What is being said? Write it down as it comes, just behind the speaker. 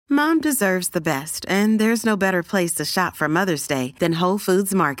Mom deserves the best, and there's no better place to shop for Mother's Day than Whole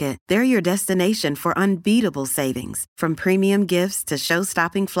Foods Market. They're your destination for unbeatable savings, from premium gifts to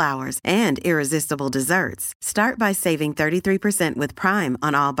show-stopping flowers and irresistible desserts. Start by saving 33% with Prime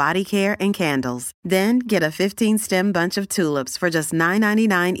on all body care and candles. Then get a 15-stem bunch of tulips for just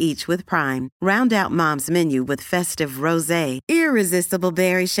 $9.99 each with Prime. Round out Mom's menu with festive rosé, irresistible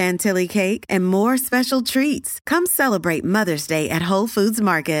berry chantilly cake, and more special treats. Come celebrate Mother's Day at Whole Foods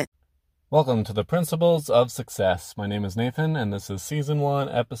Market. Welcome to the Principles of Success. My name is Nathan, and this is Season 1,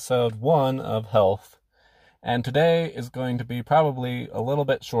 Episode 1 of Health. And today is going to be probably a little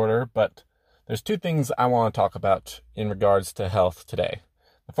bit shorter, but there's two things I want to talk about in regards to health today.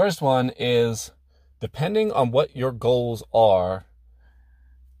 The first one is, depending on what your goals are,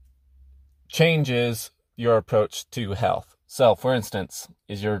 changes your approach to health. So, for instance,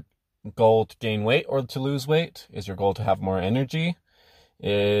 is your goal to gain weight or to lose weight? Is your goal to have more energy?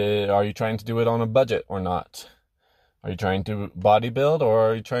 Are you trying to do it on a budget or not? Are you trying to bodybuild or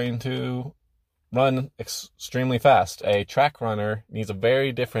are you trying to run extremely fast? A track runner needs a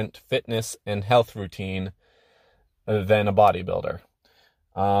very different fitness and health routine than a bodybuilder.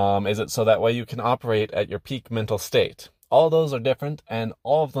 Is it so that way you can operate at your peak mental state? All those are different, and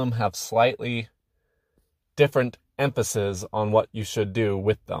all of them have slightly different emphasis on what you should do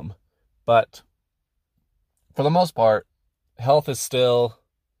with them. But for the most part, health is still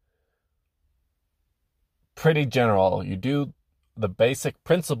pretty general. You do the basic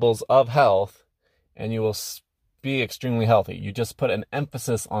principles of health and you will be extremely healthy. You just put an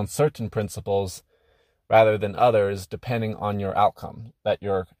emphasis on certain principles rather than others depending on your outcome that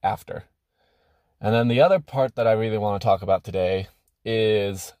you're after. And then the other part that I really want to talk about today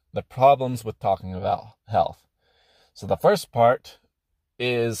is the problems with talking about health. So the first part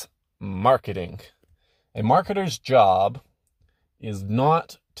is marketing. A marketer's job is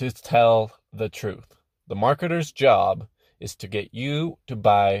not to tell the truth. The marketer's job is to get you to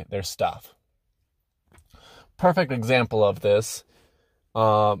buy their stuff. Perfect example of this,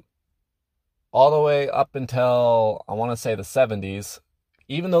 all the way up until, I want to say, the 70s,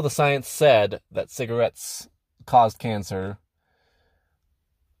 even though the science said that cigarettes caused cancer,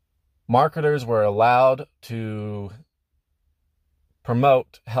 marketers were allowed to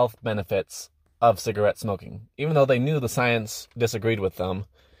promote health benefits of cigarette smoking. Even though they knew the science disagreed with them,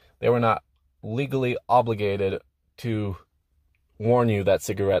 they were not legally obligated to warn you that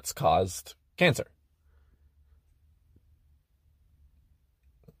cigarettes caused cancer.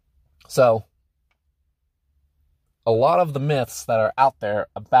 So, a lot of the myths that are out there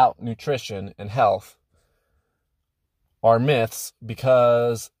about nutrition and health are myths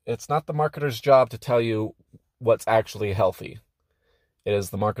because it's not the marketer's job to tell you what's actually healthy. It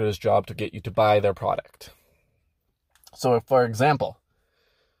is the marketer's job to get you to buy their product. So, for example,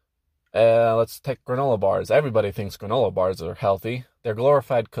 let's take granola bars. Everybody thinks granola bars are healthy. They're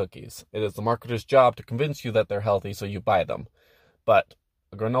glorified cookies. It is the marketer's job to convince you that they're healthy, so you buy them. But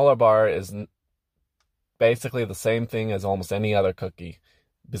a granola bar is basically the same thing as almost any other cookie,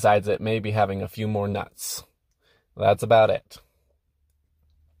 besides it maybe having a few more nuts. That's about it.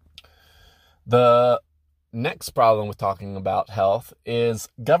 The next problem with talking about health is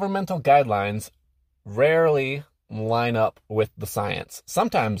governmental guidelines rarely line up with the science.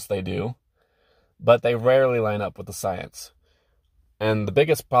 Sometimes they do, but they rarely line up with the science. And the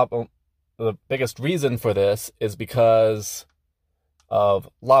biggest reason for this is because of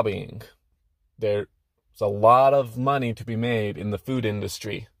lobbying. There's a lot of money to be made in the food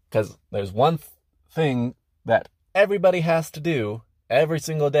industry because there's one thing that everybody has to do every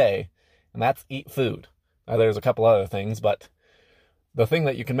single day, and that's eat food. Now, there's a couple other things, but the thing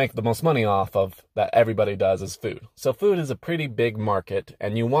that you can make the most money off of that everybody does is food. So food is a pretty big market,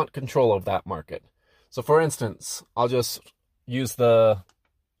 and you want control of that market. So for instance, I'll just use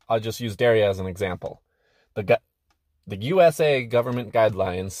dairy as an example. The USA government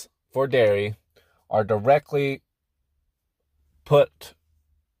guidelines for dairy are directly put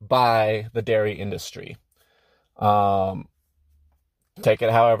by the dairy industry. Take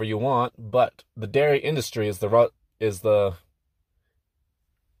it however you want, but the dairy industry is the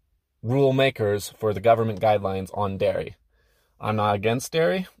rule makers for the government guidelines on dairy. I'm not against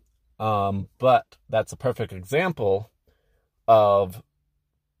dairy, but that's a perfect example of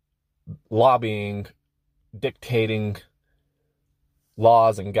lobbying, dictating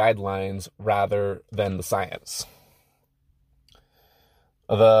laws and guidelines rather than the science.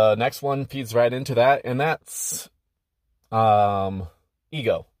 The next one feeds right into that, and that's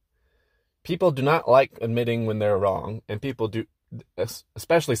ego. People do not like admitting when they're wrong, and people do,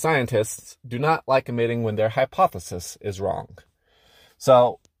 especially scientists, do not like admitting when their hypothesis is wrong.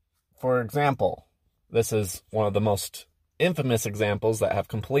 So for example, this is one of the most infamous examples that have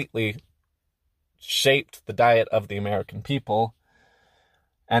completely shaped the diet of the American people.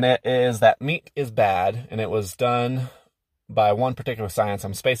 And it is that meat is bad, and it was done by one particular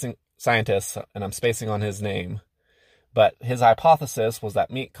scientist, and I'm spacing on his name. But his hypothesis was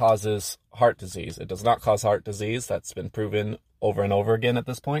that meat causes heart disease. It does not cause heart disease. That's been proven over and over again at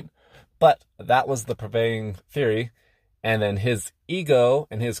this point. But that was the prevailing theory. And then his ego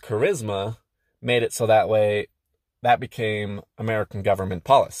and his charisma made it so that way that became American government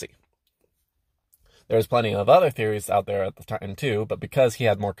policy. There was plenty of other theories out there at the time too, but because he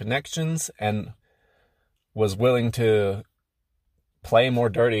had more connections and was willing to play more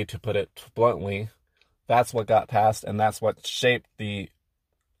dirty, to put it bluntly, that's what got passed, and that's what shaped the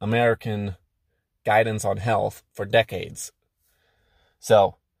American guidance on health for decades.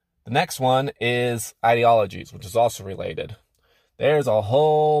 So, the next one is ideologies, which is also related. There's a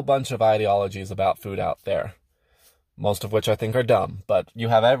whole bunch of ideologies about food out there, most of which I think are dumb, but you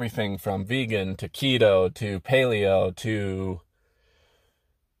have everything from vegan to keto to paleo to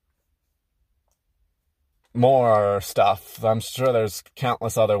more stuff. I'm sure there's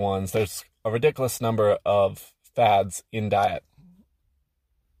countless other ones. There's a ridiculous number of fads in diet.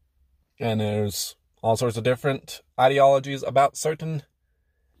 And there's all sorts of different ideologies about certain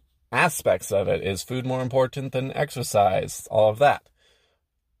aspects of it. Is food more important than exercise? All of that.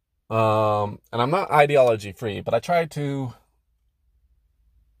 And I'm not ideology free, but I try to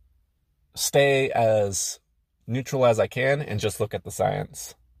stay as neutral as I can and just look at the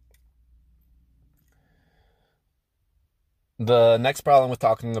science. The next problem with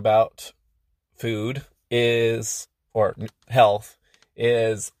talking about food is, or health,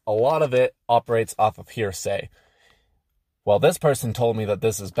 is a lot of it operates off of hearsay. Well, this person told me that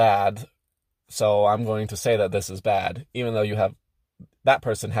this is bad, so I'm going to say that this is bad, even though that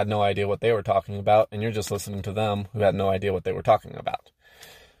person had no idea what they were talking about, and you're just listening to them who had no idea what they were talking about.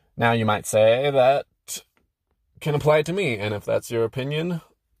 Now you might say that can apply to me, and if that's your opinion,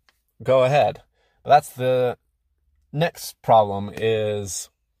 go ahead. But that's the next problem, is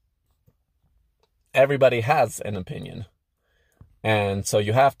everybody has an opinion. And so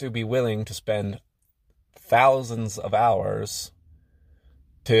you have to be willing to spend thousands of hours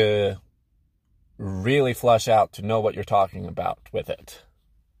to really flush out to know what you're talking about with it.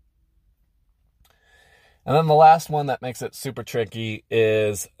 And then the last one that makes it super tricky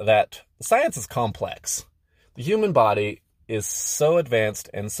is that science is complex. The human body is so advanced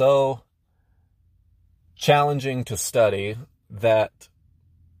and so challenging to study that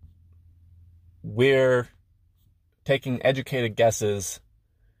we're taking educated guesses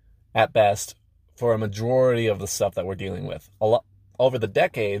at best for a majority of the stuff that we're dealing with. Over the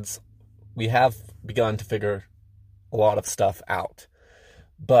decades, we have begun to figure a lot of stuff out.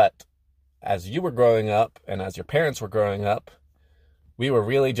 But as you were growing up and as your parents were growing up, we were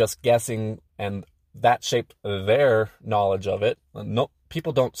really just guessing, and that shaped their knowledge of it. No,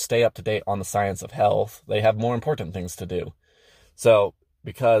 people don't stay up to date on the science of health. They have more important things to do. So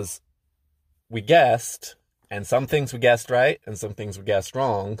because we guessed, and some things we guessed right and some things we guessed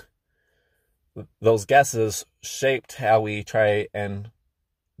wrong, those guesses shaped how we try and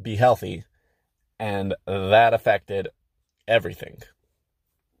be healthy, and that affected everything.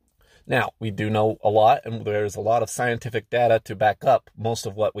 Now, we do know a lot, and there's a lot of scientific data to back up most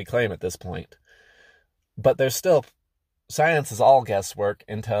of what we claim at this point. But there's still, science is all guesswork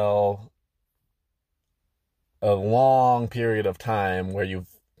until a long period of time where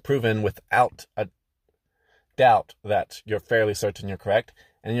you've proven without a doubt that you're fairly certain you're correct,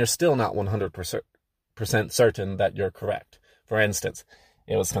 and you're still not 100% certain that you're correct. For instance,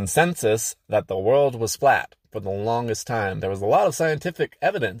 it was consensus that the world was flat for the longest time. There was a lot of scientific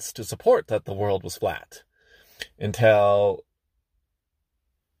evidence to support that the world was flat until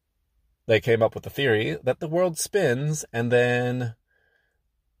they came up with the theory that the world spins, and then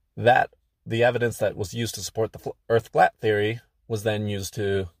that the evidence that was used to support the Earth flat theory was then used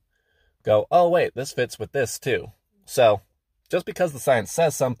to go, oh wait, this fits with this too. So just because the science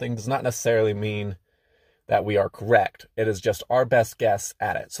says something does not necessarily mean that we are correct. It is just our best guess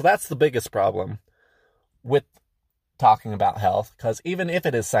at it. So that's the biggest problem with talking about health, because even if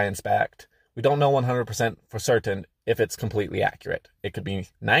it is science-backed, we don't know 100% for certain if it's completely accurate. It could be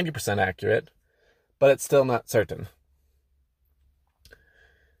 90% accurate, but it's still not certain.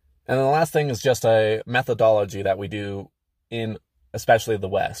 And the last thing is just a methodology that we do in especially the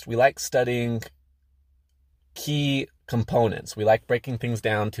West. We like studying key components. We like breaking things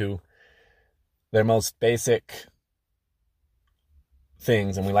down to their most basic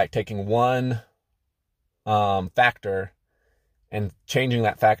things, and we like taking one factor and changing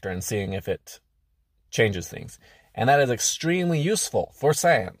that factor and seeing if it changes things. And that is extremely useful for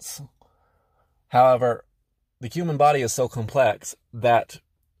science. However, the human body is so complex that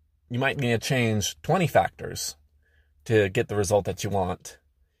you might need to change 20 factors to get the result that you want.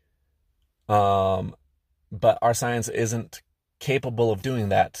 But our science isn't capable of doing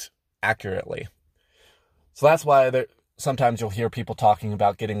that accurately. So that's why sometimes you'll hear people talking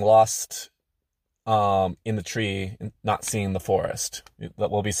about getting lost in the tree and not seeing the forest.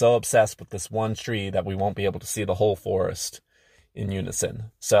 That we'll be so obsessed with this one tree that we won't be able to see the whole forest in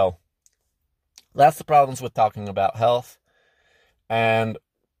unison. So that's the problems with talking about health. And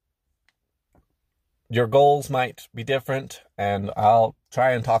your goals might be different, and I'll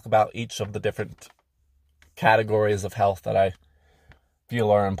try and talk about each of the different categories of health that I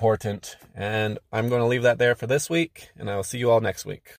feel are important. And I'm going to leave that there for this week, and I will see you all next week.